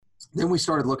Then we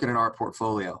started looking at our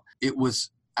portfolio. It was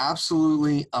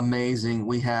absolutely amazing.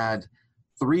 We had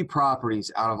 3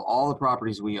 properties out of all the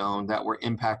properties we owned that were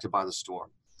impacted by the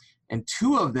storm. And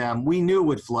 2 of them we knew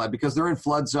would flood because they're in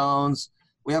flood zones.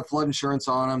 We have flood insurance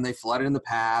on them. They flooded in the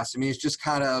past. I mean, it's just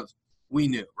kind of, we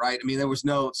knew, right? I mean, there was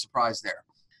no surprise there.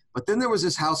 But then there was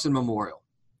this house in Memorial.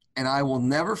 And I will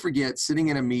never forget sitting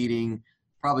in a meeting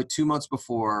probably 2 months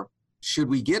before, should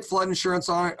we get flood insurance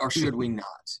on it or should we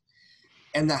not?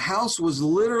 And the house was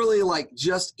literally like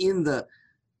just a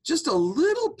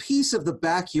little piece of the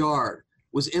backyard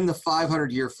was in the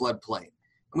 500-year floodplain.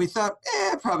 And we thought,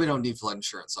 probably don't need flood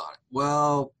insurance on it.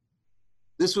 Well,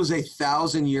 this was a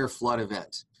 1,000-year flood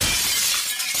event.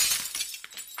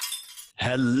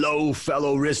 Hello,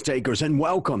 fellow risk takers, and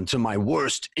welcome to my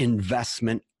worst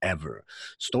investment ever.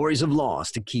 Stories of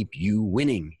loss to keep you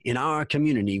winning. In our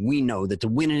community, we know that to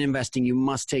win in investing, you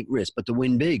must take risk, but to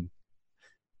win big,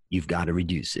 you've got to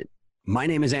reduce it. My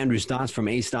name is Andrew Stotz from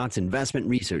A Stotz Investment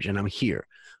Research, and I'm here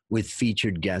with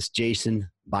featured guest Jason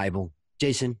Bible.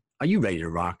 Jason, are you ready to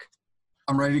rock?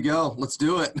 I'm ready to go. Let's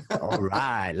do it. All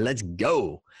right, let's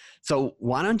go. So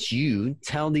why don't you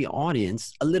tell the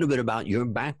audience a little bit about your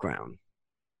background?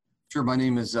 Sure. My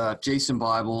name is Jason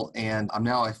Bible, and I'm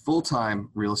now a full-time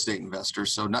real estate investor.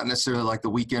 So not necessarily like the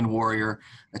weekend warrior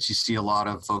that you see a lot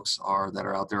of folks that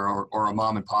are out there, or a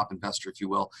mom and pop investor, if you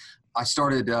will. I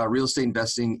started real estate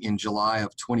investing in July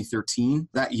of 2013.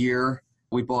 That year,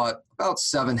 we bought about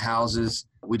 7 houses.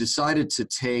 We decided to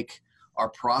take our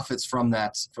profits from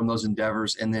those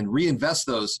endeavors and then reinvest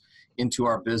those into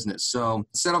our business. So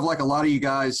instead of like a lot of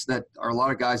guys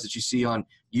that you see on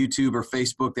YouTube or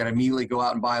Facebook that immediately go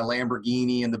out and buy a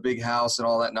Lamborghini and the big house and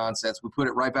all that nonsense, we put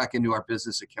it right back into our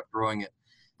business and kept growing it.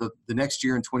 The next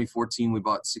year in 2014, we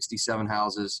bought 67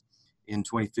 houses. In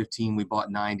 2015, we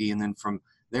bought 90. And then from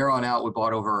there on out, we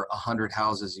bought over 100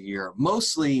 houses a year,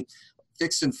 mostly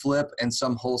fix and flip and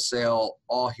some wholesale,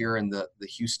 all here in the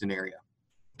Houston area.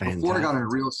 Fantastic. Before I got into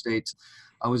real estate,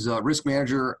 I was a risk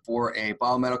manager for a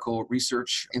biomedical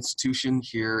research institution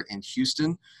here in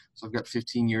Houston. So I've got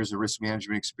 15 years of risk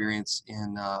management experience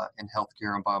in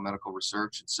healthcare and biomedical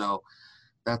research. And so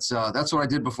that's what I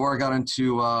did before I got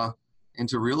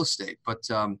into real estate. But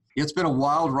it's been a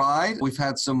wild ride. We've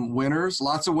had some winners,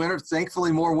 lots of winners,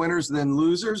 thankfully more winners than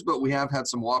losers, but we have had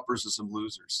some whoppers and some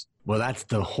losers. Well, that's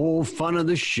the whole fun of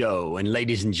the show. And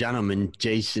ladies and gentlemen,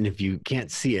 Jason, if you can't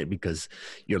see it because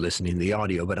you're listening to the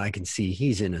audio, but I can see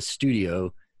he's in a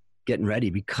studio getting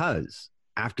ready because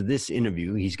after this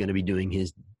interview, he's going to be doing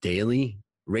his daily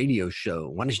radio show.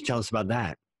 Why don't you tell us about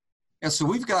that? Yeah, so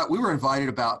we were invited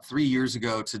about 3 years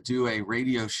ago to do a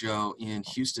radio show in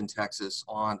Houston, Texas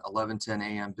on 1110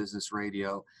 AM Business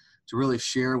Radio to really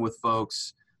share with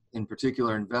folks, in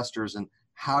particular investors, and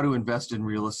how to invest in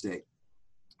real estate.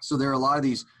 So there are a lot of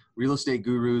these real estate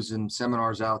gurus and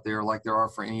seminars out there like there are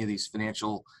for any of these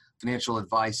financial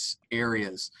advice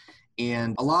areas.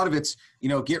 And a lot of it's,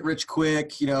 get rich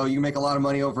quick, you can make a lot of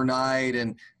money overnight,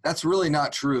 and that's really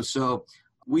not true. So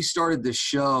we started this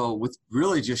show with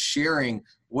really just sharing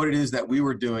what it is that we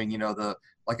were doing,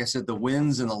 like I said, the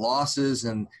wins and the losses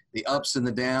and the ups and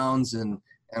the downs and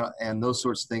those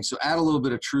sorts of things. So add a little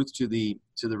bit of truth to the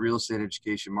real estate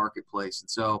education marketplace. And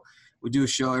so we do a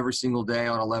show every single day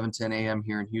on 1110 AM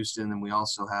here in Houston. And we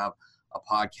also have a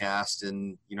podcast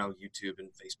and, YouTube and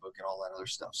Facebook and all that other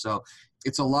stuff. So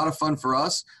it's a lot of fun for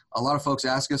us. A lot of folks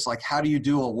ask us, like, how do you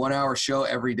do a 1-hour show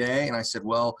every day? And I said,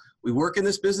 well, we work in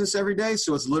this business every day.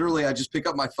 So it's literally, I just pick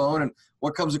up my phone and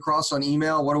what comes across on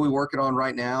email, what are we working on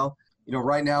right now?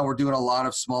 Right now we're doing a lot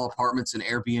of small apartments and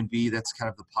Airbnb. That's kind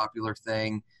of the popular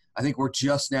thing. I think we're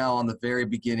just now on the very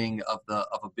beginning of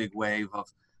a big wave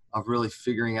of really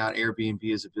figuring out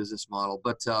Airbnb as a business model.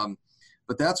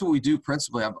 But that's what we do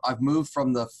principally. I've moved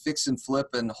from the fix and flip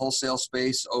and wholesale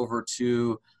space over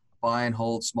to buy and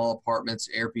hold small apartments,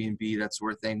 Airbnb, that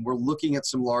sort of thing. We're looking at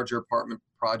some larger apartment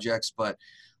projects, but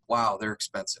wow, they're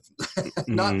expensive.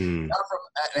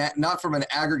 Not from an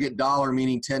aggregate dollar,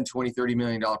 meaning 10, 20, $30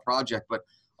 million project, but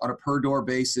on a per door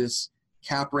basis,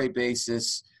 cap rate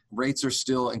basis, rates are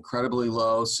still incredibly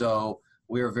low. So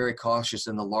we are very cautious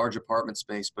in the large apartment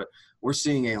space, but we're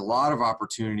seeing a lot of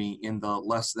opportunity in the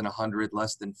less than 100,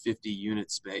 less than 50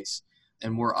 unit space.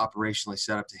 And we're operationally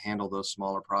set up to handle those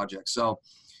smaller projects. So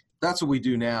that's what we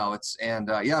do now.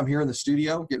 I'm here in the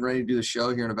studio getting ready to do the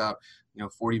show here in about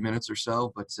 40 minutes or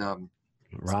so. But it's been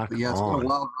a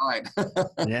wild ride.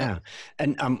 Yeah.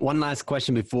 And one last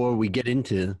question before we get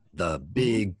into the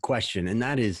big question, and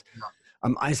that is,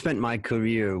 I spent my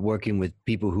career working with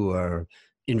people who are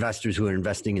investors who are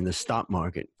investing in the stock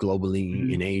market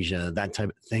globally, in Asia, that type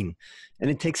of thing. And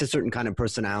it takes a certain kind of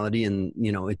personality. And,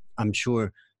 I'm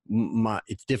sure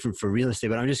it's different for real estate,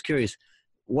 but I'm just curious,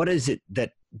 what is it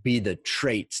that be the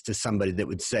traits to somebody that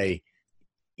would say,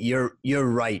 you're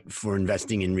right for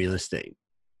investing in real estate?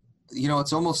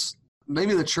 It's almost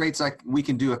maybe the traits, we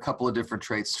can do a couple of different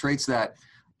traits that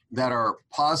are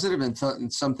positive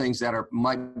and some things that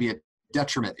might be a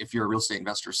detriment if you're a real estate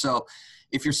investor. So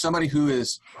if you're somebody who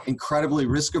is incredibly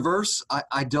risk averse,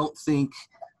 I don't think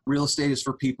real estate is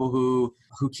for people who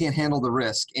can't handle the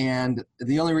risk. And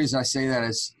the only reason I say that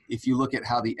is if you look at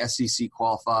how the SEC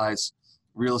qualifies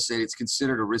real estate, it's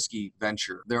considered a risky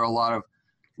venture. There are a lot of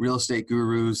real estate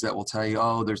gurus that will tell you,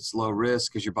 oh, there's low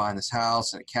risk because you're buying this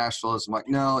house and it cash flows. I'm like,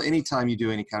 no, anytime you do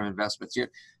any kind of investments,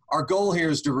 our goal here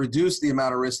is to reduce the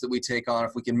amount of risk that we take on.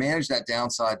 If we can manage that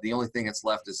downside, the only thing that's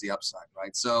left is the upside,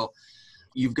 right? So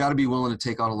you've got to be willing to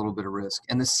take on a little bit of risk.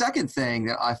 And the second thing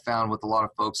that I found with a lot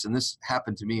of folks, and this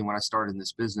happened to me when I started in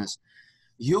this business,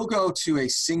 you'll go to a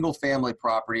single family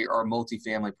property or a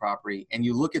multifamily property and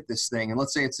you look at this thing, and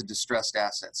let's say it's a distressed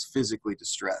asset, it's physically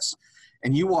distressed.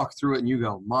 And you walk through it and you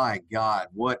go, my God,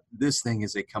 this thing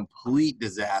is a complete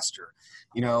disaster,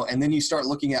 and then you start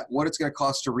looking at what it's going to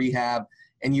cost to rehab,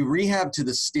 and you rehab to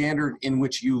the standard in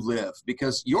which you live,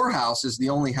 because your house is the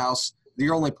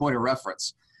only point of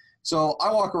reference. So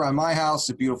I walk around my house, it's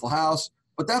a beautiful house,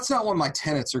 but that's not what my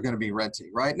tenants are going to be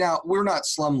renting, right? Now, we're not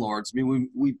slumlords. I mean,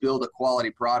 we build a quality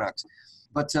product,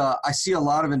 but I see a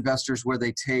lot of investors where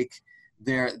they take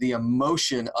the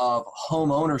emotion of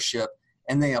home ownership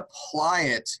and they apply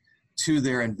it to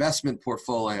their investment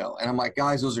portfolio. And I'm like,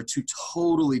 guys, those are two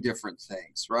totally different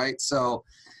things, right? So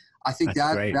I think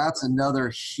that's another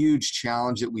huge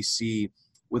challenge that we see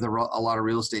with a lot of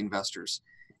real estate investors.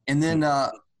 And then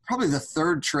probably the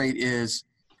third trait is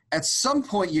at some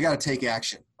point you got to take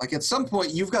action. Like at some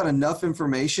point you've got enough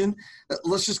information that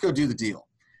let's just go do the deal.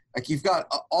 Like you've got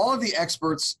all of the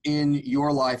experts in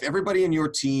your life, everybody in your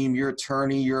team, your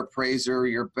attorney, your appraiser,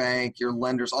 your bank, your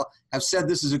lenders, all have said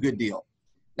this is a good deal.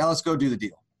 Now let's go do the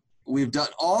deal. We've done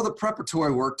all the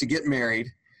preparatory work to get married.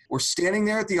 We're standing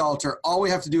there at the altar. All we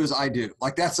have to do is I do.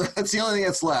 Like that's the only thing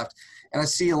that's left. And I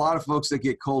see a lot of folks that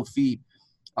get cold feet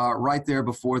right there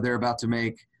before they're about to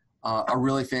make a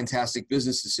really fantastic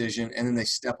business decision, and then they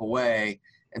step away.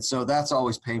 And so that's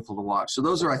always painful to watch. So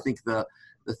those are, I think, the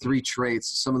three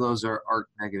traits. Some of those are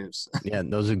negatives. Yeah,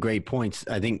 those are great points.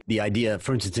 I think the idea,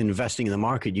 for instance, in investing in the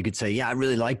market, you could say, yeah, I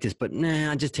really like this, but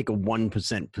I just take a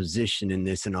 1% position in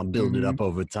this and I'll build it up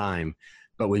over time.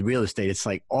 But with real estate, it's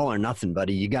like all or nothing,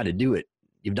 buddy. You got to do it.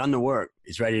 You've done the work.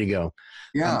 It's ready to go.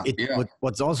 Yeah.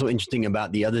 What's also interesting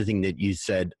about the other thing that you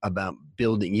said about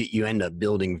building, you end up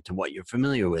building to what you're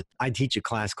familiar with. I teach a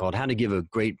class called How to Give a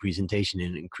Great Presentation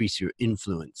and Increase Your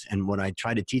Influence. And what I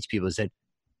try to teach people is that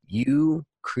you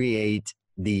create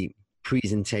the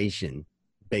presentation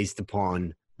based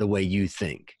upon the way you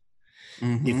think.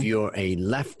 If you're a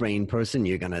left brain person,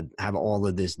 you're going to have all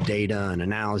of this data and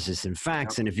analysis and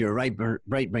facts. And if you're a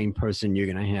right brain person, you're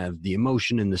going to have the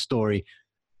emotion and the story.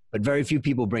 But very few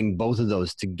people bring both of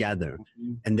those together.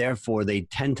 And therefore, they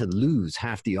tend to lose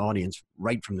half the audience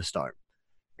right from the start.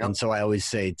 And so I always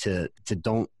say to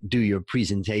don't do your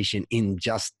presentation in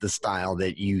just the style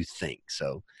that you think.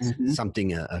 So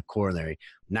something, a corollary.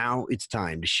 Now it's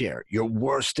time to share your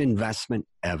worst investment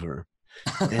ever.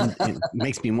 And it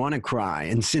makes me want to cry.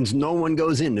 And since no one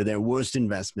goes into their worst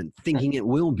investment thinking it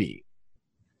will be,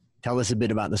 tell us a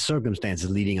bit about the circumstances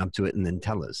leading up to it, and then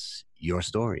tell us your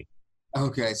story.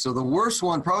 Okay, so the worst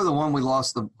one, probably the one we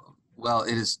lost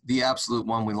it is the absolute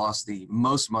one we lost the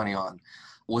most money on,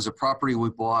 was a property we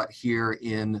bought here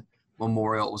in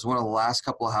Memorial. It was one of the last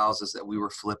couple of houses that we were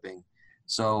flipping.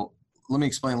 So let me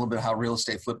explain a little bit how real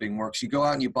estate flipping works. You go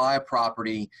out and you buy a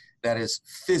property that is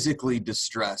physically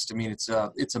distressed. I mean, it's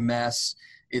a mess.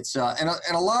 It's and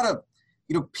a lot of,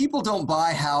 people don't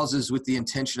buy houses with the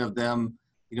intention of them,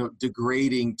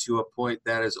 degrading to a point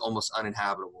that is almost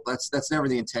uninhabitable. That's never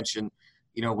the intention,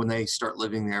 when they start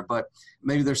living there. But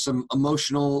maybe there's some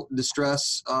emotional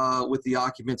distress with the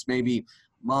occupants. Maybe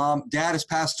dad has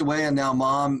passed away, and now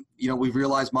mom, we've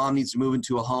realized mom needs to move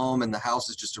into a home and the house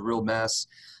is just a real mess.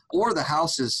 Or the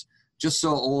house is just so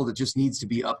old it just needs to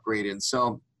be upgraded. And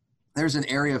so there's an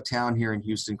area of town here in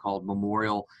Houston called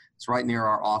Memorial. It's right near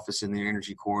our office in the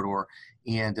Energy Corridor.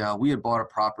 And we had bought a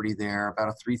property there, about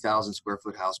a 3,000 square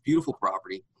foot house, beautiful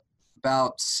property,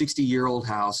 about 60-year-old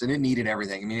house, and it needed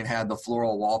everything. I mean, it had the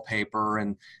floral wallpaper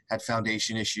and had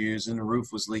foundation issues, and the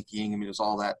roof was leaking. I mean, it was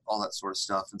all that sort of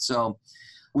stuff. And so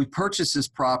we purchased this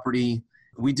property.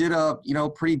 We did a,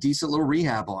 pretty decent little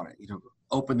rehab on it,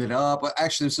 opened it up.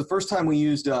 Actually, it's the first time we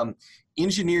used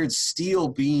engineered steel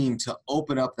beam to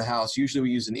open up the house. Usually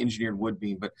we use an engineered wood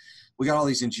beam, but we got all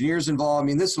these engineers involved.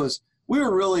 I mean, we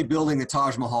were really building the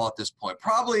Taj Mahal at this point.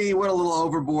 Probably went a little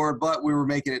overboard, but we were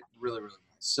making it really, really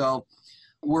nice. So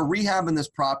we're rehabbing this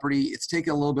property. It's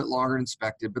taken a little bit longer to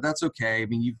inspect it, but that's okay. I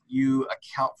mean, you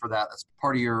account for that. That's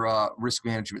part of your risk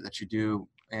management that you do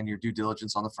and your due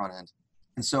diligence on the front end.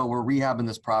 And so we're rehabbing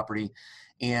this property,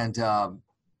 and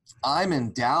I'm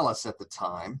in Dallas at the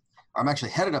time. I'm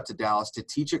actually headed up to Dallas to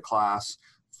teach a class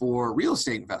for real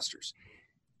estate investors.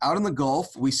 Out in the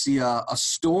Gulf, we see a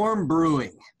storm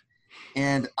brewing.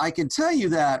 And I can tell you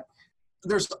that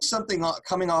there's something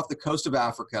coming off the coast of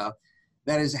Africa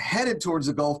that is headed towards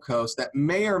the Gulf Coast that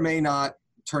may or may not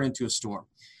turn into a storm.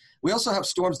 We also have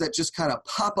storms that just kind of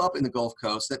pop up in the Gulf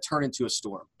Coast that turn into a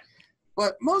storm.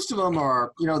 But most of them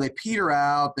are, they peter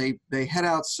out, they head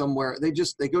out somewhere,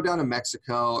 they go down to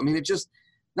Mexico. I mean,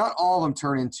 not all of them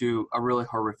turn into a really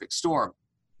horrific storm.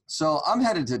 So I'm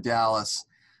headed to Dallas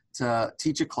to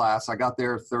teach a class. I got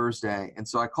there Thursday. And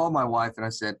so I called my wife and I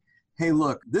said, hey,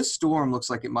 look, this storm looks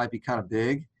like it might be kind of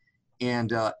big.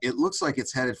 And it looks like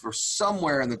it's headed for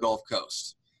somewhere in the Gulf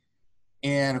Coast.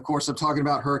 And of course, I'm talking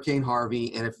about Hurricane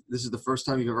Harvey. And if this is the first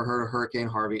time you've ever heard of Hurricane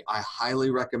Harvey, I highly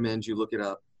recommend you look it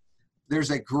up.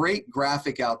 There's a great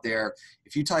graphic out there.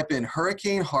 If you type in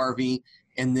Hurricane Harvey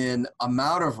and then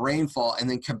amount of rainfall and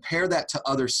then compare that to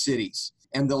other cities,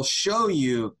 and they'll show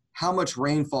you how much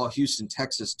rainfall Houston,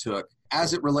 Texas took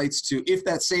as it relates to if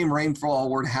that same rainfall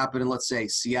were to happen in, let's say,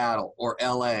 Seattle or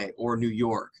LA or New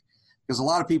York. Because a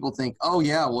lot of people think, oh,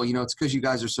 yeah, well, it's because you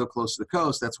guys are so close to the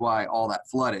coast. That's why all that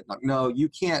flooded. Like, no, you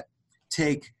can't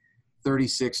take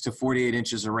 36 to 48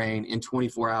 inches of rain in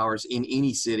 24 hours in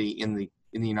any city in the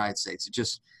United States. It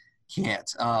just can't.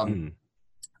 So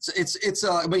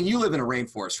I mean, you live in a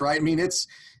rainforest, right? I mean, it's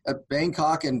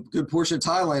Bangkok and a good portion of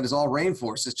Thailand is all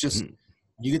rainforest. It's just,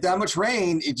 you get that much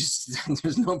rain,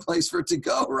 there's no place for it to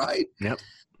go, right? Yep.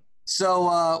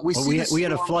 So we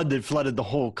had a flood that flooded the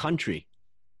whole country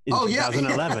in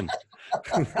 2011.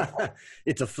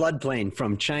 It's a floodplain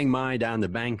from Chiang Mai down to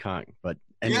Bangkok. But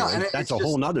anyway, that's a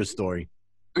whole nother story.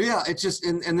 Yeah, it's just,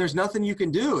 and there's nothing you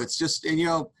can do. It's just,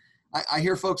 and I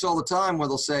hear folks all the time where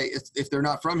they'll say, if they're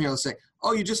not from here, they'll say,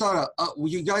 oh, you just ought to,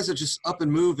 you guys are just up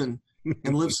and move and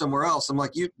live somewhere else. I'm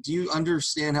like, do you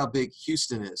understand how big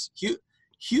Houston is?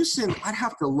 Houston, I'd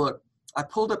have to look. I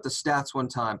pulled up the stats one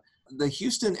time. The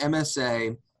Houston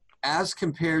MSA, as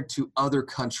compared to other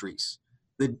countries,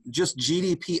 just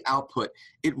GDP output,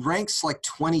 it ranks like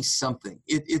 20-something.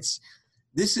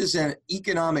 This is an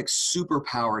economic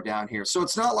superpower down here. So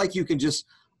it's not like you can just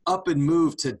up and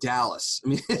move to Dallas. I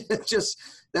mean,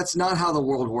 that's not how the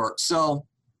world works. So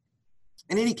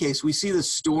in any case, we see the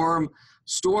storm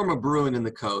of brewing in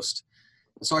the coast.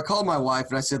 So I called my wife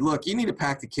and I said, look, you need to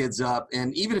pack the kids up.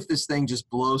 And even if this thing just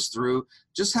blows through,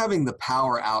 just having the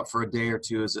power out for a day or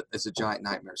two is a giant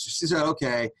nightmare. So she said,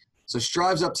 okay. So she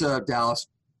drives up to Dallas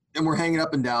and we're hanging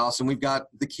up in Dallas and we've got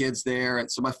the kids there.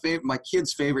 And so my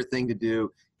kids' favorite thing to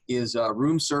do is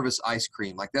room service ice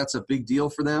cream. Like that's a big deal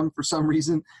for them for some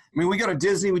reason. I mean, we go to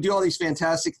Disney, we do all these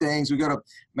fantastic things. We go to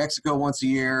Mexico once a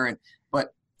year,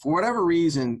 but for whatever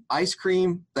reason, ice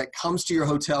cream that comes to your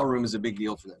hotel room is a big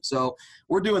deal for them. So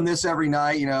we're doing this every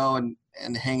night,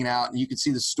 and hanging out, and you can see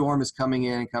the storm is coming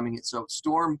in. So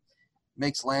storm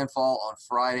makes landfall on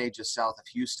Friday just south of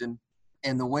Houston.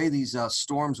 And the way these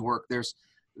storms work, there's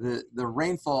the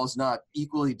rainfall is not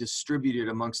equally distributed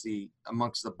amongst the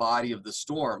body of the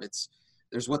storm.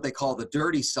 There's what they call the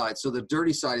dirty side. So the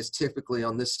dirty side is typically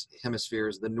on this hemisphere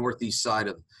is the northeast side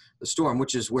of the storm,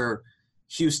 which is where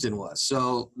Houston was.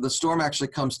 So the storm actually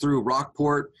comes through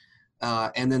Rockport,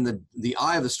 and then the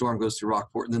eye of the storm goes through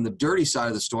Rockport, and then the dirty side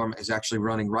of the storm is actually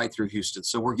running right through Houston.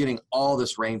 So we're getting all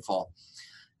this rainfall.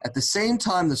 At the same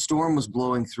time the storm was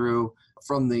blowing through,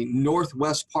 from the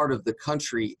northwest part of the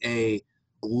country, a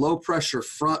low pressure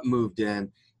front moved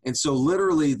in. And so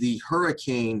literally the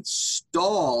hurricane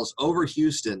stalls over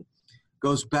Houston,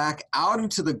 goes back out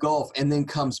into the Gulf, and then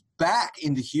comes back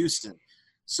into Houston.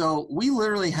 So we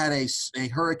literally had a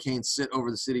hurricane sit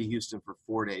over the city of Houston for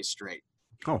 4 days straight.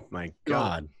 Oh my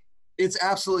God. It's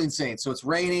absolutely insane. So it's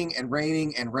raining and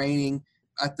raining and raining.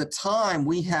 At the time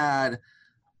we had,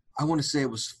 I want to say it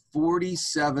was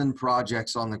 47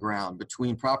 projects on the ground,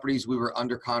 between properties we were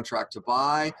under contract to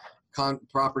buy,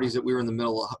 properties that we were in the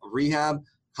middle of rehab,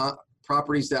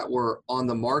 properties that were on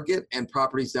the market, and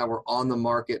properties that were on the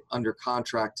market under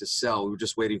contract to sell. We were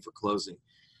just waiting for closing.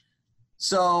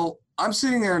 So I'm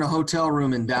sitting there in a hotel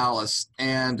room in Dallas,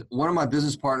 and one of my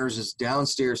business partners is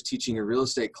downstairs teaching a real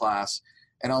estate class.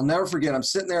 And I'll never forget, I'm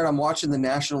sitting there and I'm watching the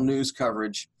national news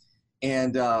coverage,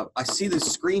 and I see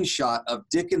this screenshot of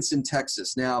Dickinson,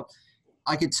 Texas. Now,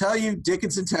 I could tell you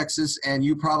Dickinson, Texas, and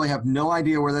you probably have no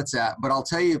idea where that's at, but I'll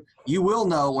tell you, you will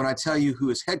know when I tell you who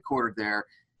is headquartered there.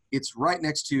 It's right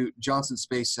next to Johnson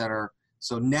Space Center.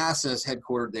 So NASA is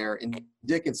headquartered there in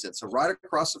Dickinson. So right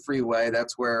across the freeway,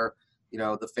 that's where,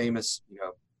 the famous,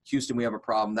 Houston, we have a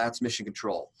problem. That's Mission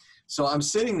Control. So I'm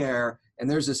sitting there, and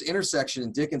there's this intersection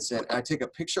in Dickinson, and I take a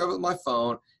picture of it with my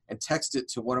phone and text it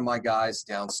to one of my guys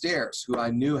downstairs who I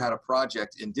knew had a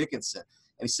project in Dickinson.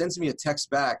 And he sends me a text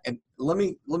back, and let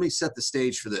me set the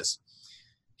stage for this.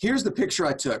 Here's the picture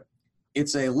I took.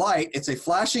 It's a light. It's a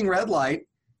flashing red light.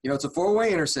 It's a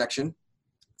four-way intersection,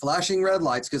 flashing red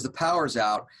lights because the power's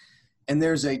out, and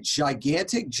there's a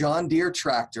gigantic John Deere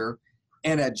tractor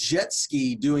and a jet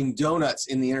ski doing donuts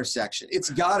in the intersection.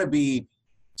 It's got to be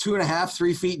 2.5,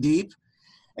 3 feet deep.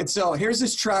 And so here's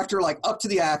this tractor like up to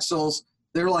the axles.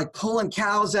 They're like pulling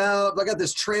cows out. I got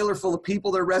this trailer full of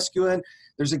people they're rescuing.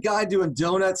 There's a guy doing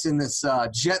donuts in this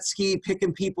jet ski,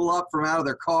 picking people up from out of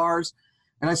their cars.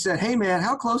 And I said, hey, man,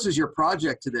 how close is your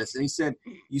project to this? And he said,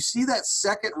 you see that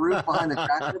second roof behind the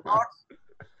tractor box?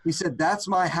 He said, that's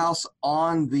my house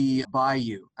on the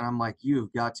bayou. And I'm like,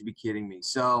 you've got to be kidding me.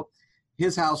 So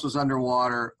his house was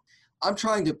underwater. I'm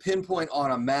trying to pinpoint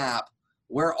on a map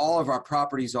where all of our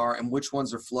properties are and which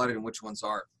ones are flooded and which ones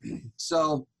aren't.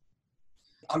 So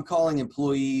I'm calling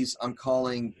employees, I'm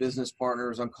calling business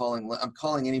partners, I'm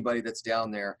calling anybody that's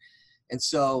down there. And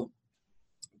so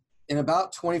in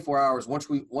about 24 hours, once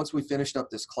we finished up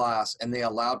this class and they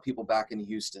allowed people back into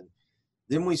Houston,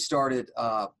 then we started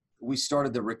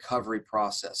the recovery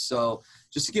process. So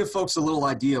just to give folks a little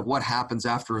idea of what happens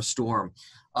after a storm,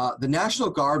 the National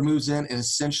Guard moves in and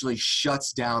essentially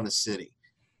shuts down the city.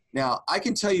 Now, I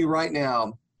can tell you right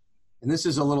now, and this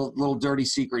is a little dirty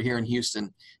secret here in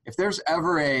Houston, if there's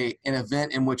ever an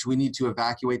event in which we need to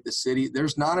evacuate the city,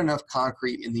 there's not enough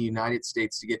concrete in the United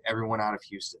States to get everyone out of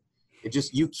Houston.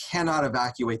 You cannot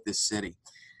evacuate this city.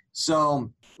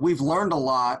 So we've learned a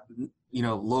lot,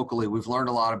 locally. We've learned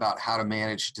a lot about how to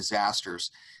manage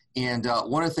disasters. And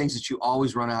one of the things that you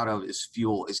always run out of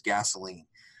is gasoline.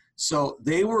 So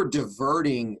they were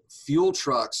diverting fuel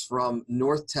trucks from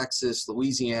North Texas,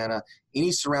 Louisiana,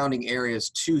 any surrounding areas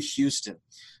to Houston.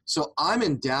 So I'm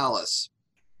in Dallas,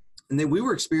 and then we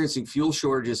were experiencing fuel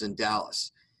shortages in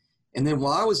Dallas. And then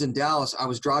while I was in Dallas, I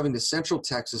was driving to Central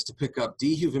Texas to pick up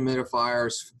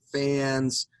dehumidifiers,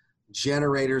 fans,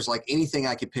 generators, like anything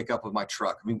I could pick up with my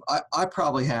truck. I mean, I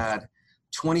probably had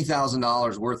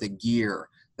 $20,000 worth of gear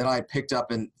that I picked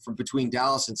up from between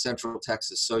Dallas and Central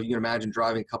Texas. So you can imagine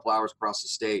driving a couple hours across the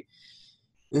state.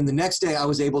 Then the next day I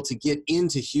was able to get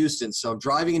into Houston. So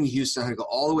driving into Houston, I had to go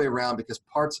all the way around because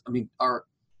the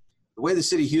way the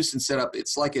city of Houston's set up,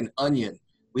 it's like an onion.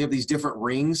 We have these different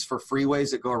rings for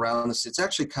freeways that go around this. It's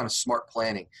actually kind of smart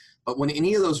planning. But when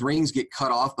any of those rings get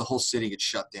cut off, the whole city gets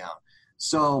shut down.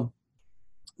 So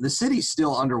the city's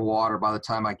still underwater by the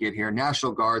time I get here.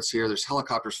 National Guard's here. There's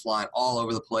helicopters flying all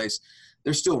over the place.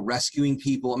 They're still rescuing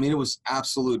people. I mean, it was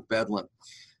absolute bedlam.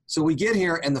 So we get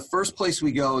here, and the first place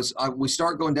we go is we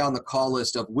start going down the call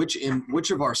list of which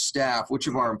of our staff, which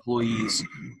of our employees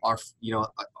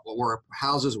or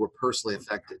houses were personally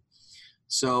affected.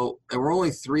 So there were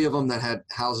only 3 of them that had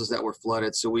houses that were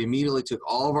flooded. So we immediately took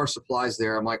all of our supplies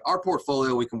there. I'm like, our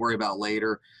portfolio we can worry about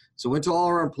later. So went to all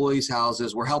our employees'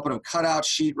 houses. We're helping them cut out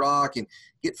sheetrock and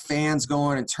get fans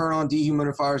going and turn on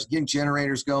dehumidifiers, getting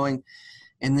generators going.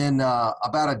 And then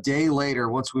about a day later,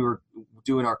 once we were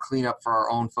doing our cleanup for our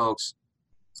own folks,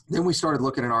 then we started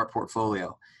looking at our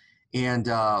portfolio. And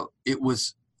it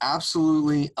was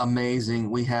absolutely amazing.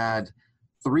 We had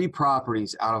 3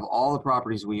 properties out of all the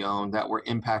properties we owned that were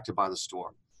impacted by the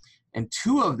storm. And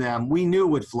 2 of them we knew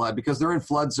would flood because they're in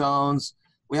flood zones.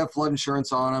 We have flood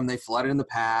insurance on them. They flooded in the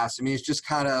past. I mean, it's just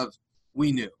kind of,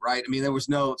 we knew, right? I mean, there was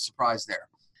no surprise there.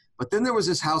 But then there was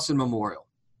this house in Memorial.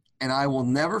 And I will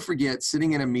never forget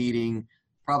sitting in a meeting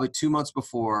probably 2 months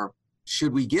before,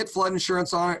 should we get flood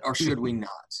insurance on it or should we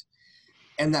not?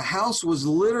 And the house was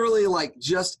literally like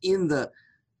just a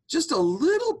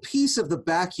little piece of the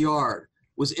backyard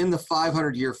was in the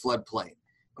 500-year floodplain.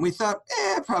 And we thought,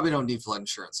 probably don't need flood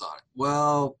insurance on it.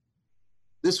 Well,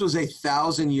 this was a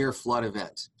 1,000-year flood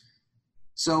event.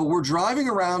 So we're driving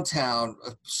around town,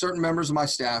 certain members of my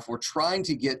staff were trying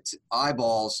to get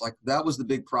eyeballs, like that was the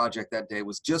big project that day,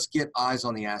 was just get eyes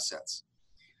on the assets.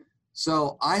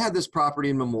 So I had this property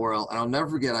in Memorial, and I'll never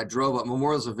forget, I drove up.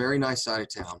 Memorial is a very nice side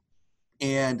of town.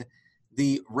 And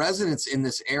the residents in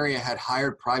this area had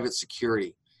hired private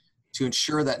security to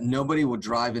ensure that nobody would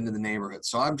drive into the neighborhood.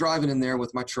 So I'm driving in there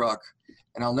with my truck,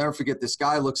 And I'll never forget, this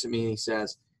guy looks at me and he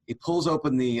says, he pulls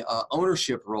open the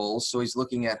ownership rolls. So he's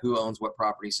looking at who owns what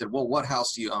property. He said, well, what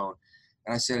house do you own?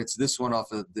 And I said, it's this one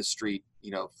off of this street,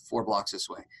 4 blocks this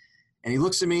way. And he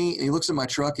looks at me and he looks at my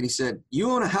truck and he said, you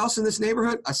own a house in this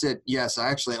neighborhood? I said, yes, I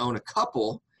actually own a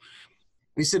couple.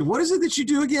 And he said, what is it that you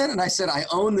do again? And I said, I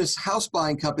own this house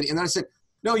buying company. And then I said,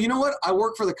 no, you know what? I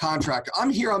work for the contractor.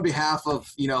 I'm here on behalf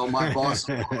of, my boss.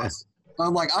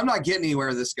 I'm like, I'm not getting anywhere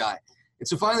with this guy. And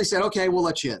so finally he said, okay, we'll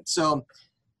let you in. So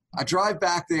I drive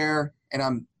back there and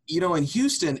I'm, in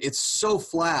Houston, it's so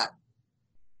flat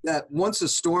that once a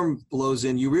storm blows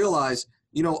in, you realize,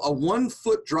 a 1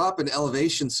 foot drop in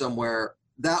elevation somewhere,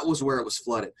 that was where it was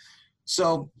flooded.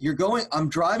 So I'm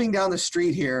driving down the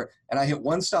street here and I hit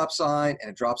one stop sign and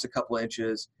it drops a couple of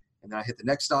inches. And then I hit the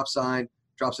next stop sign,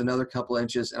 drops another couple of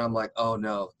inches. And I'm like, oh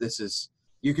no,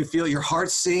 you can feel your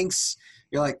heart sinks.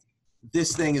 You're like,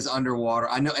 this thing is underwater.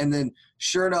 I know. And then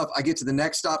sure enough, I get to the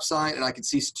next stop sign and I can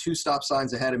see 2 stop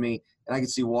signs ahead of me and I can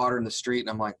see water in the street. And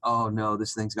I'm like, oh no,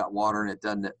 this thing's got water in it,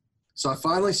 doesn't it? So I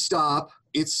finally stop.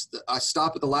 I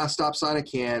stop at the last stop sign I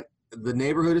can. The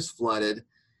neighborhood is flooded.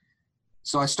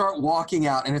 So I start walking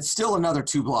out and it's still another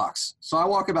 2 blocks. So I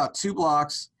walk about 2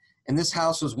 blocks and this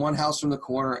house was one house from the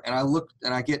corner. And I look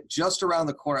and I get just around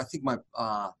the corner. I think if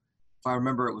I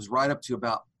remember, it was right up to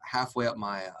about halfway up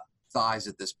my thighs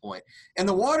at this point. And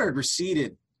the water had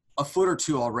receded a foot or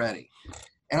 2 already.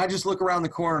 And I just look around the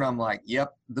corner and I'm like,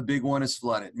 yep, the big one is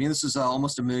flooded. I mean, this is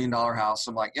almost $1 million house.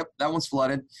 I'm like, yep, that one's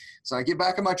flooded. So I get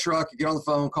back in my truck, get on the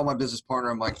phone, call my business partner.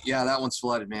 I'm like, yeah, that one's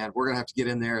flooded, man. We're going to have to get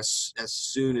in there as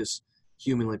soon as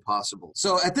humanly possible.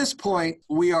 So at this point,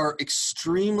 we are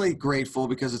extremely grateful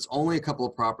because it's only a couple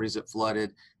of properties that flooded.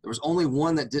 There was only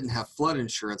one that didn't have flood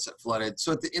insurance that flooded.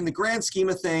 So in the grand scheme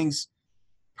of things,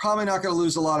 probably not going to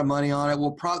lose a lot of money on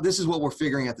it. This is what we're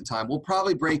figuring at the time. We'll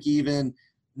probably break even.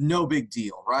 No big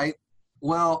deal, right?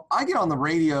 Well, I get on our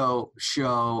radio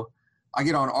show,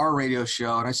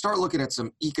 and I start looking at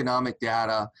some economic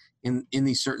data in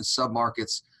these certain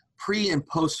submarkets, pre and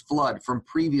post flood from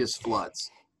previous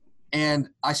floods. And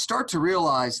I start to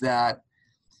realize that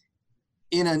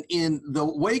in the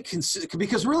way,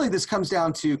 because really this comes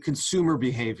down to consumer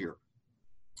behavior.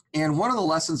 And one of the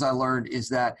lessons I learned is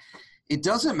that it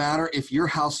doesn't matter if your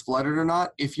house flooded or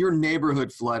not. If your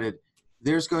neighborhood flooded,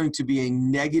 there's going to be a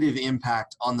negative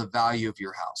impact on the value of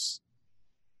your house.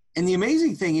 And the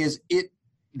amazing thing is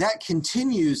that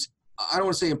continues, I don't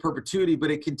want to say in perpetuity,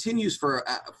 but it continues for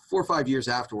 4 or 5 years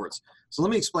afterwards. So let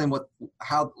me explain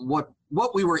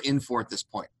what we were in for at this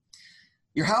point.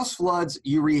 Your house floods,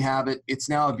 you rehab it, it's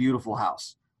now a beautiful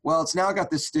house. Well, it's now got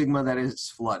this stigma that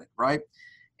it's flooded, right?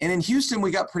 And in Houston,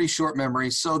 we got pretty short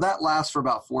memories, so that lasts for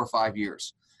about 4 or 5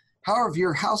 years. However, if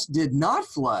your house did not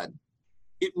flood,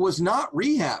 it was not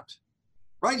rehabbed,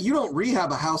 right? You don't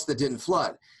rehab a house that didn't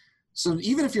flood. So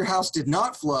even if your house did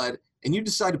not flood and you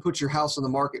decide to put your house on the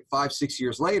market 5, 6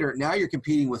 years later, now you're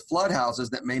competing with flood houses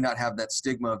that may not have that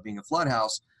stigma of being a flood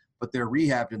house, but they're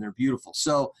rehabbed and they're beautiful.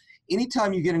 So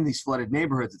anytime you get in these flooded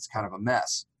neighborhoods, it's kind of a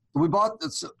mess.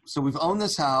 So we've owned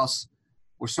this house.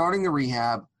 We're starting the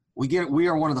rehab. We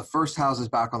are one of the first houses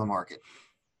back on the market.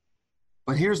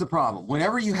 But here's the problem.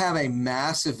 Whenever you have a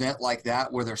mass event like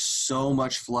that where there's so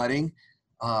much flooding,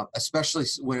 especially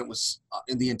when it was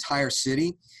in the entire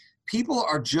city, people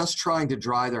are just trying to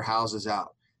dry their houses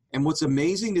out. And what's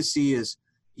amazing to see is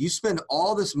you spend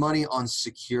all this money on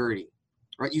security,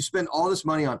 right? You spend all this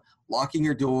money on locking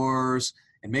your doors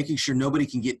and making sure nobody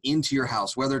can get into your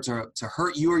house, whether to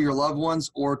hurt you or your loved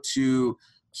ones or to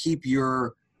keep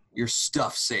your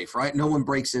stuff safe, right? No one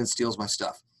breaks in and steals my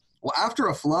stuff. Well, after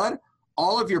a flood,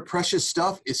 all of your precious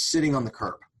stuff is sitting on the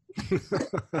curb,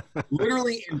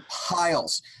 literally in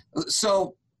piles.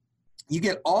 So you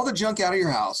get all the junk out of your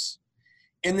house,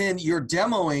 and then you're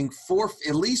demoing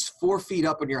at least 4 feet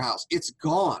up in your house. It's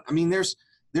gone. I mean, there's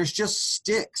just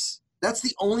sticks. That's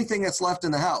the only thing that's left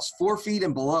in the house. 4 feet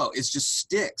and below is just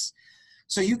sticks.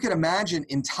 So you can imagine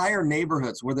entire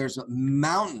neighborhoods where there's a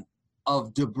mountain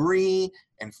of debris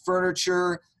and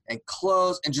furniture and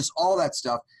clothes and just all that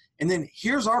stuff. And then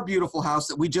here's our beautiful house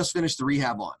that we just finished the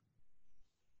rehab on.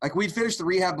 Like we'd finished the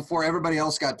rehab before everybody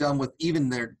else got done with even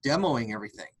their demoing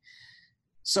everything.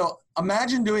 So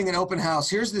imagine doing an open house.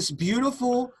 Here's this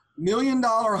beautiful $1 million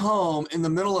home in the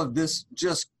middle of this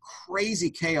just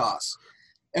crazy chaos.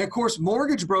 And of course,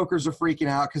 mortgage brokers are freaking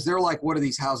out because they're like, what are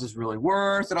these houses really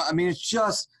worth? And I mean, it's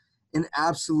just an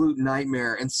absolute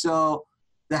nightmare. And so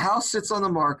the house sits on the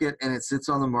market and it sits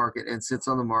on the market and sits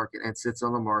on the market and sits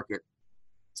on the market.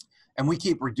 And we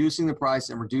keep reducing the price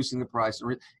and reducing the price.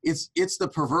 It's the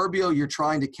proverbial, you're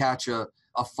trying to catch a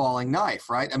a falling knife,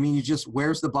 right? I mean,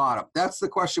 where's the bottom? That's the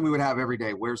question we would have every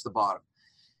day. Where's the bottom?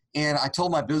 And I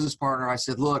told my business partner, I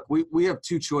said, look, we have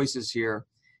two choices here.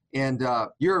 And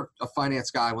you're a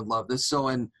finance guy, would love this. So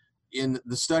in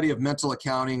the study of mental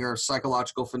accounting or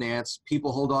psychological finance,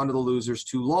 people hold on to the losers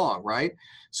too long, right?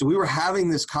 So we were having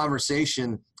this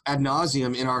conversation ad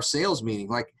nauseum in our sales meeting.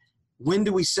 Like, when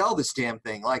do we sell this damn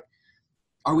thing? Like,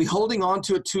 are we holding on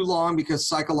to it too long because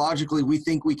psychologically we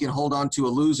think we can hold on to a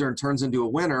loser and turns into a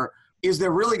winner? Is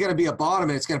there really going to be a bottom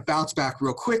and it's going to bounce back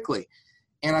real quickly?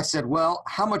 And I said, well,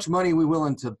 how much money are we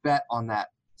willing to bet on that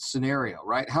scenario,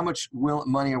 right? How much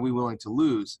money are we willing to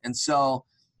lose? And so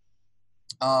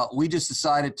we just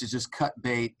decided to just cut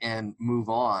bait and move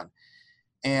on.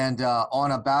 And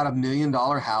on about $1 million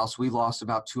house, we lost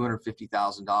about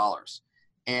 $250,000.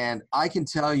 And I can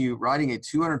tell you, writing a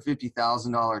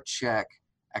 $250,000 check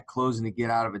at closing to get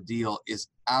out of a deal is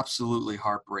absolutely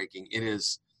heartbreaking. It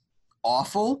is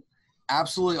awful,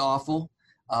 absolutely awful.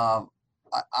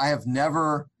 I have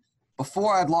never,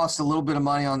 before I'd lost a little bit of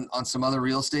money on some other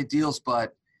real estate deals,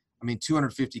 but I mean,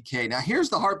 $250K. Now here's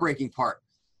the heartbreaking part.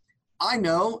 I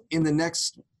know in the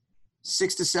next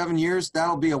 6 to 7 years,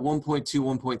 that'll be a $1.2,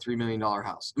 $1.3 million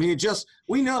house. I mean,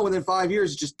 we know within 5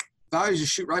 years, values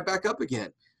just shoot right back up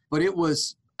again. But it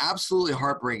was absolutely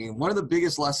heartbreaking. One of the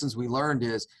biggest lessons we learned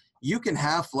is you can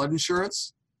have flood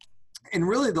insurance, and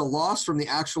really the loss from the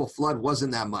actual flood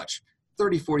wasn't that much,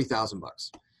 $30,000,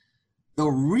 $40,000. The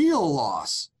real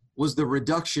loss was the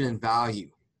reduction in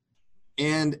value.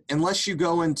 And unless you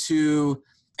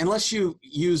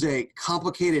use a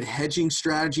complicated hedging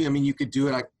strategy, I mean, you could do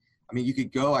it. You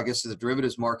could go, I guess, to the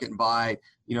derivatives market and buy,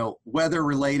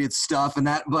 weather-related stuff and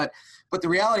that. But the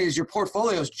reality is your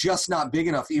portfolio is just not big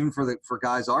enough, even for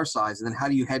guys our size. And then how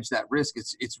do you hedge that risk?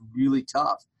 It's really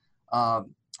tough,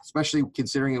 especially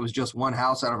considering it was just one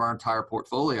house out of our entire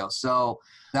portfolio. So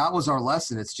that was our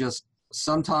lesson. It's just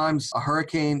sometimes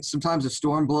sometimes a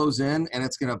storm blows in and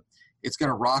it's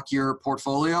gonna rock your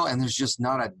portfolio, and there's just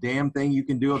not a damn thing you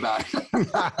can do about it.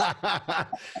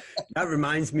 That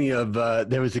reminds me of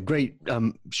there was a great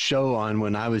show on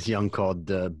when I was young called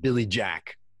Billy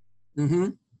Jack.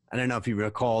 Mm-hmm. I don't know if you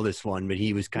recall this one, but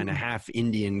he was kind of half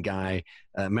Indian guy,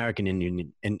 American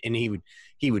Indian, and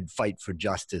he would fight for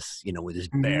justice, with his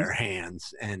bare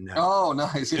hands. And oh,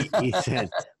 nice.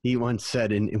 he once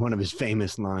said in one of his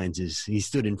famous lines is he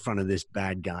stood in front of this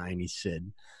bad guy and he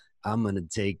said, "I'm going to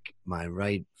take my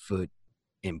right foot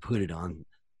and put it on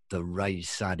the right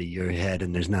side of your head,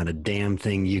 and there's not a damn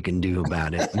thing you can do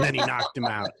about it." And then he knocked him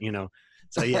out,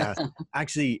 So, yeah,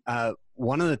 actually,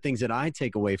 one of the things that I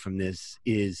take away from this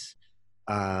is,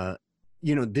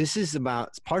 this is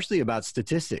partially about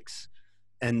statistics.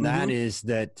 And that is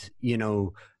that,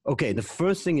 okay, the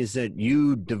first thing is that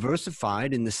you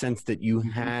diversified in the sense that you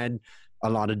had a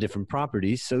lot of different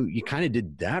properties. So you kind of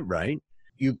did that right.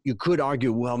 You could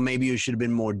argue, well, maybe you should have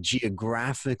been more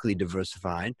geographically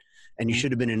diversified and you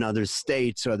should have been in other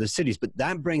states or other cities, but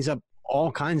that brings up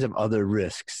all kinds of other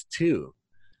risks too.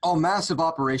 Oh, massive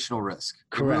operational risk.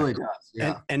 Correct. It really does.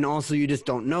 Yeah. And also you just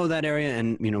don't know that area.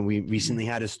 And, we recently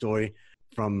had a story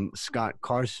from Scott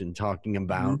Carson talking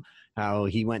about how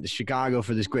he went to Chicago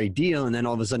for this great deal. And then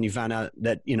all of a sudden you found out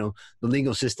that, the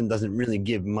legal system doesn't really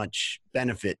give much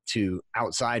benefit to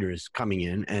outsiders coming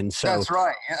in. And so that's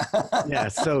right. Yeah.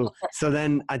 So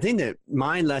then I think that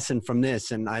my lesson from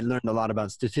this, and I learned a lot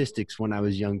about statistics when I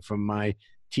was young from my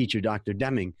teacher, Dr.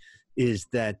 Deming, is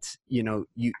that, you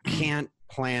can't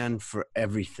plan for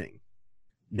everything.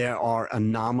 There are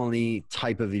anomaly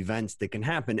type of events that can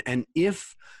happen. And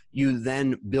if you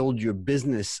then build your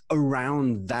business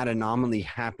around that anomaly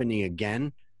happening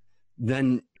again,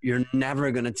 then you're never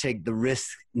going to take the risk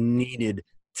needed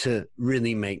to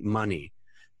really make money.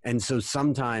 And so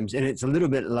sometimes, and it's a little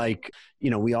bit like,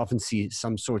 we often see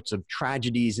some sorts of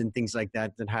tragedies and things like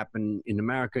that happen in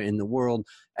America, in the world.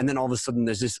 And then all of a sudden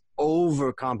there's this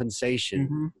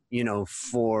overcompensation,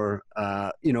 for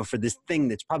this thing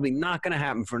that's probably not going to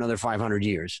happen for another 500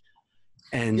 years.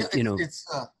 And,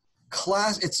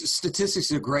 statistics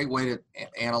is a great way to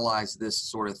analyze this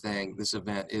sort of thing. This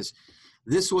event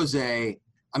this was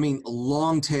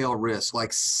long tail risk,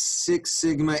 like 6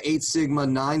 Sigma, 8 Sigma,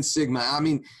 9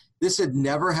 Sigma. This had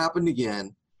never happened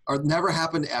again, or never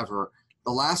happened ever.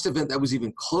 The last event that was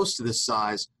even close to this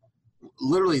size,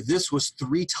 literally this was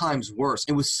 3 times worse.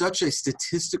 It was such a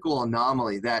statistical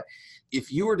anomaly that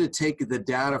if you were to take the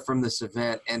data from this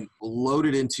event and load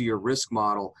it into your risk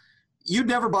model, you'd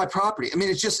never buy property.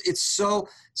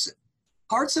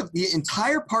 Parts of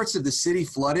the city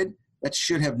flooded that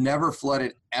should have never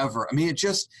flooded ever.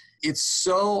 it's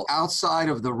so outside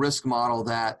of the risk model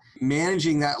that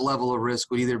managing that level of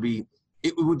risk would either be,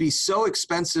 it would be so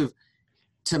expensive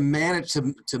to manage,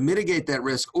 to mitigate that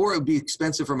risk, or it would be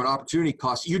expensive from an opportunity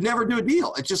cost. You'd never do a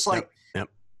deal. It's just like,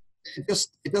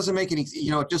 it doesn't make any,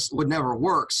 it just would never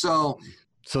work. So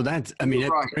that's, I mean,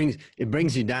 it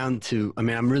brings you down to, I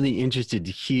mean, I'm really interested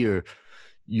to hear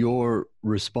your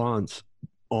response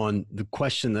on the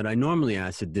question that I normally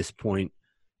ask at this point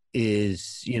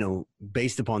is,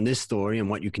 based upon this story and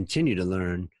what you continue to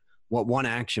learn, what one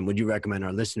action would you recommend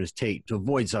our listeners take to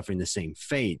avoid suffering the same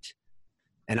fate?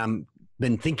 And I'm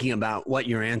been thinking about what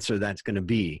your answer that's going to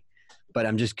be, but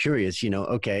I'm just curious,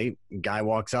 okay, guy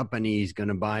walks up and he's going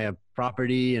to buy a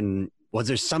property, and was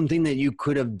there something that you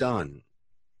could have done?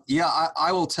 Yeah,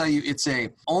 I will tell you, it's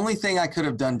only thing I could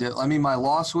have done. I mean, my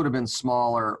loss would have been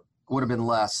smaller, would have been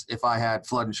less if I had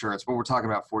flood insurance, but we're talking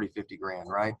about 40, 50 grand,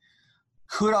 right?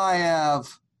 Could I have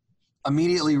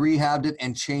immediately rehabbed it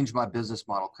and changed my business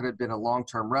model? Could it have been a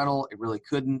long-term rental? It really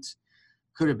couldn't.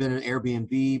 Could have been an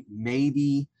Airbnb?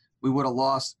 Maybe. We would have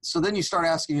lost. So then you start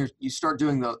asking, you start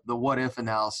doing the what if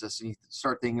analysis, and you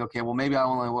start thinking, okay, well, maybe I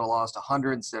only would have lost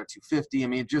 100 instead of 250. I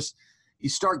mean, you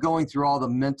start going through all the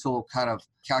mental kind of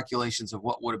calculations of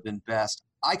what would have been best.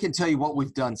 I can tell you what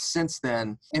we've done since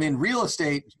then. And in real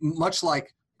estate, much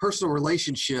like personal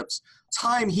relationships,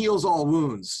 time heals all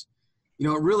wounds. It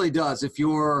really does. If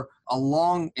you're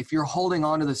holding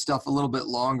on to this stuff a little bit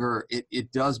longer,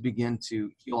 it does begin to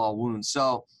heal all wounds.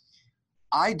 So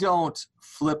I don't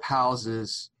flip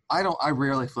houses. I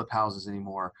rarely flip houses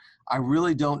anymore. I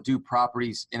really don't do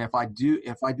properties. And if I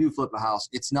do flip a house,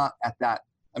 it's not at that.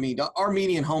 I mean, our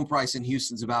median home price in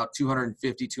Houston is about $250,000,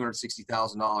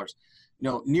 $260,000.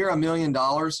 Near $1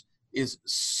 million is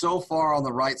so far on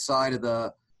the right side of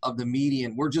the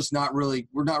median. We're not really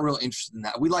interested in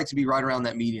that. We like to be right around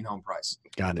that median home price.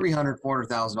 Got it. $300,000,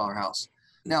 $400,000 house.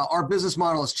 Now, our business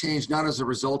model has changed, not as a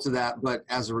result of that, but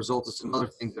as a result of some other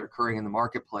things that are occurring in the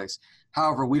marketplace.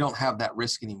 However, we don't have that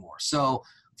risk anymore. So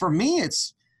for me,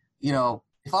 it's,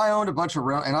 if I owned a bunch of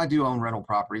and I do own rental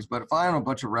properties, but if I own a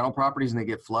bunch of rental properties and they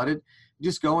get flooded, you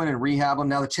just go in and rehab them.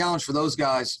 Now, the challenge for those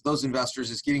guys, those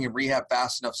investors, is getting them rehab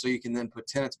fast enough so you can then put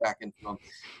tenants back into them.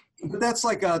 But that's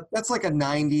like a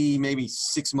 90, maybe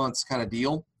 6 months kind of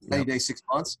deal, 90 days, 6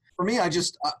 months. For me, I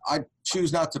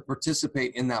choose not to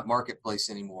participate in that marketplace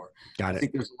anymore. Got it. I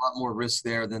think there's a lot more risk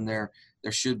there than there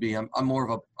should be. I'm more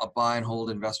of a buy and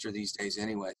hold investor these days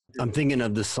anyway. I'm thinking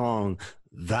of the song,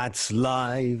 That's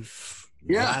Life.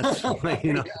 Yeah.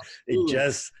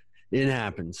 That's, it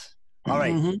happens. All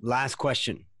right. Last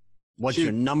question. What's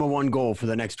your number one goal for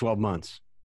the next 12 months?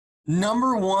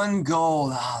 Number one goal.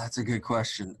 That's a good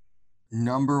question.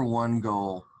 Number one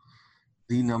goal.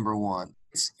 The number one.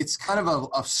 It's kind of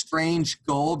a strange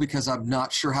goal because I'm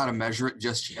not sure how to measure it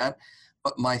just yet.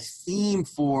 But my theme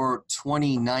for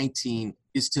 2019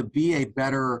 is to be a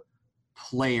better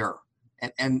player,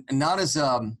 and not as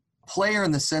a player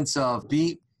in the sense of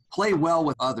play well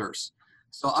with others.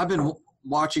 So I've been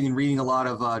watching and reading a lot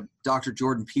of Dr.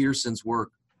 Jordan Peterson's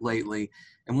work lately.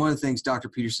 And one of the things Dr.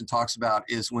 Peterson talks about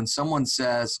is when someone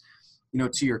says,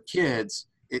 to your kids,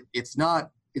 it's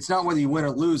not whether you win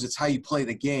or lose, it's how you play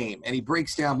the game. And he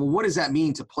breaks down, well, what does that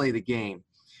mean to play the game?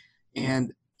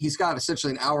 And he's got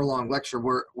essentially an hour-long lecture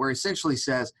where he essentially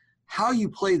says, how you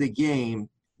play the game,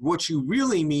 what you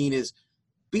really mean is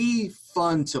be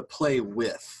fun to play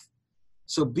with.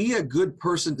 So be a good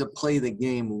person to play the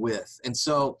game with. And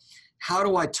so how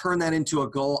do I turn that into a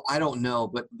goal? I don't know.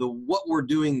 But what we're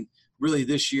doing really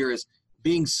this year is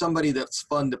being somebody that's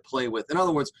fun to play with. In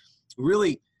other words,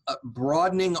 really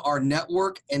broadening our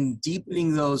network and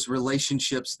deepening those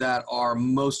relationships that are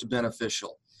most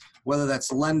beneficial, whether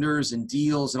that's lenders and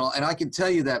deals and all. And I can tell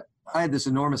you that I had this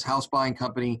enormous house buying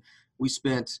company. We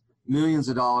spent millions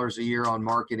of dollars a year on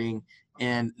marketing.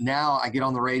 And now I get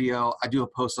on the radio, I do a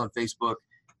post on Facebook,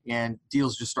 and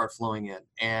deals just start flowing in,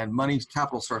 and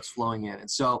capital starts flowing in.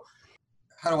 And so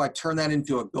how do I turn that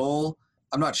into a goal?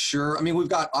 I'm not sure. I mean, we've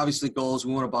got obviously goals.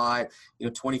 We want to buy,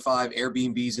 25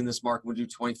 Airbnbs in this market. We'll do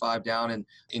 25 down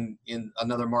in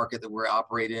another market that we're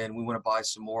operating in. We want to buy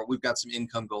some more. We've got some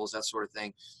income goals, that sort of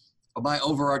thing. But my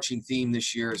overarching theme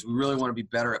this year is we really want to be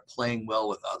better at playing well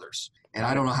with others. And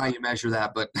I don't know how you measure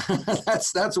that, but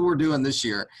that's what we're doing this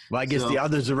year. Well, I guess the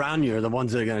others around you are the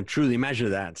ones that are going to truly measure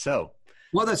that. So.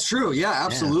 Well, that's true. Yeah,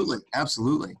 absolutely. Yeah.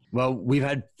 Absolutely. Well, we've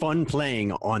had fun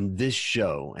playing on this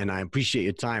show, and I appreciate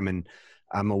your time. And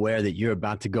I'm aware that you're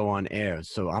about to go on air.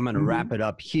 So I'm going to wrap it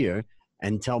up here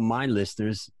and tell my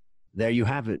listeners, there you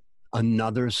have it.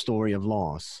 Another story of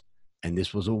loss. And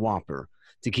this was a whopper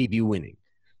to keep you winning.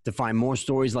 To find more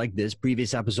stories like this,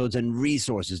 previous episodes, and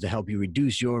resources to help you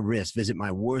reduce your risk, visit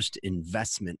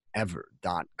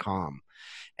myworstinvestmentever.com.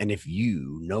 And if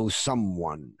you know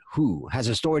someone who has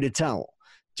a story to tell,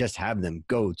 just have them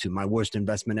go to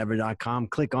myworstinvestmentever.com,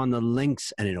 click on the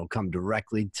links, and it'll come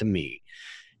directly to me.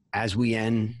 As we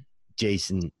end,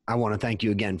 Jason, I want to thank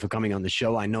you again for coming on the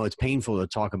show. I know it's painful to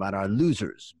talk about our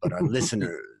losers, but our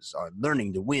listeners are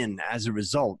learning to win as a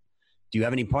result. Do you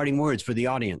have any parting words for the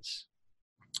audience?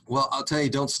 Well, I'll tell you,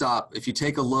 don't stop. If you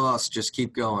take a loss, just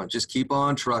keep going. Just keep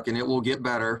on trucking. It will get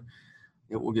better.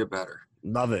 It will get better.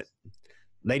 Love it.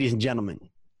 Ladies and gentlemen,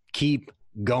 keep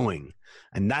going.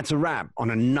 And that's a wrap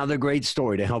on another great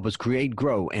story to help us create,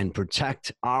 grow, and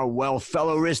protect our wealth.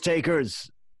 Fellow risk takers,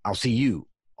 I'll see you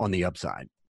on the upside.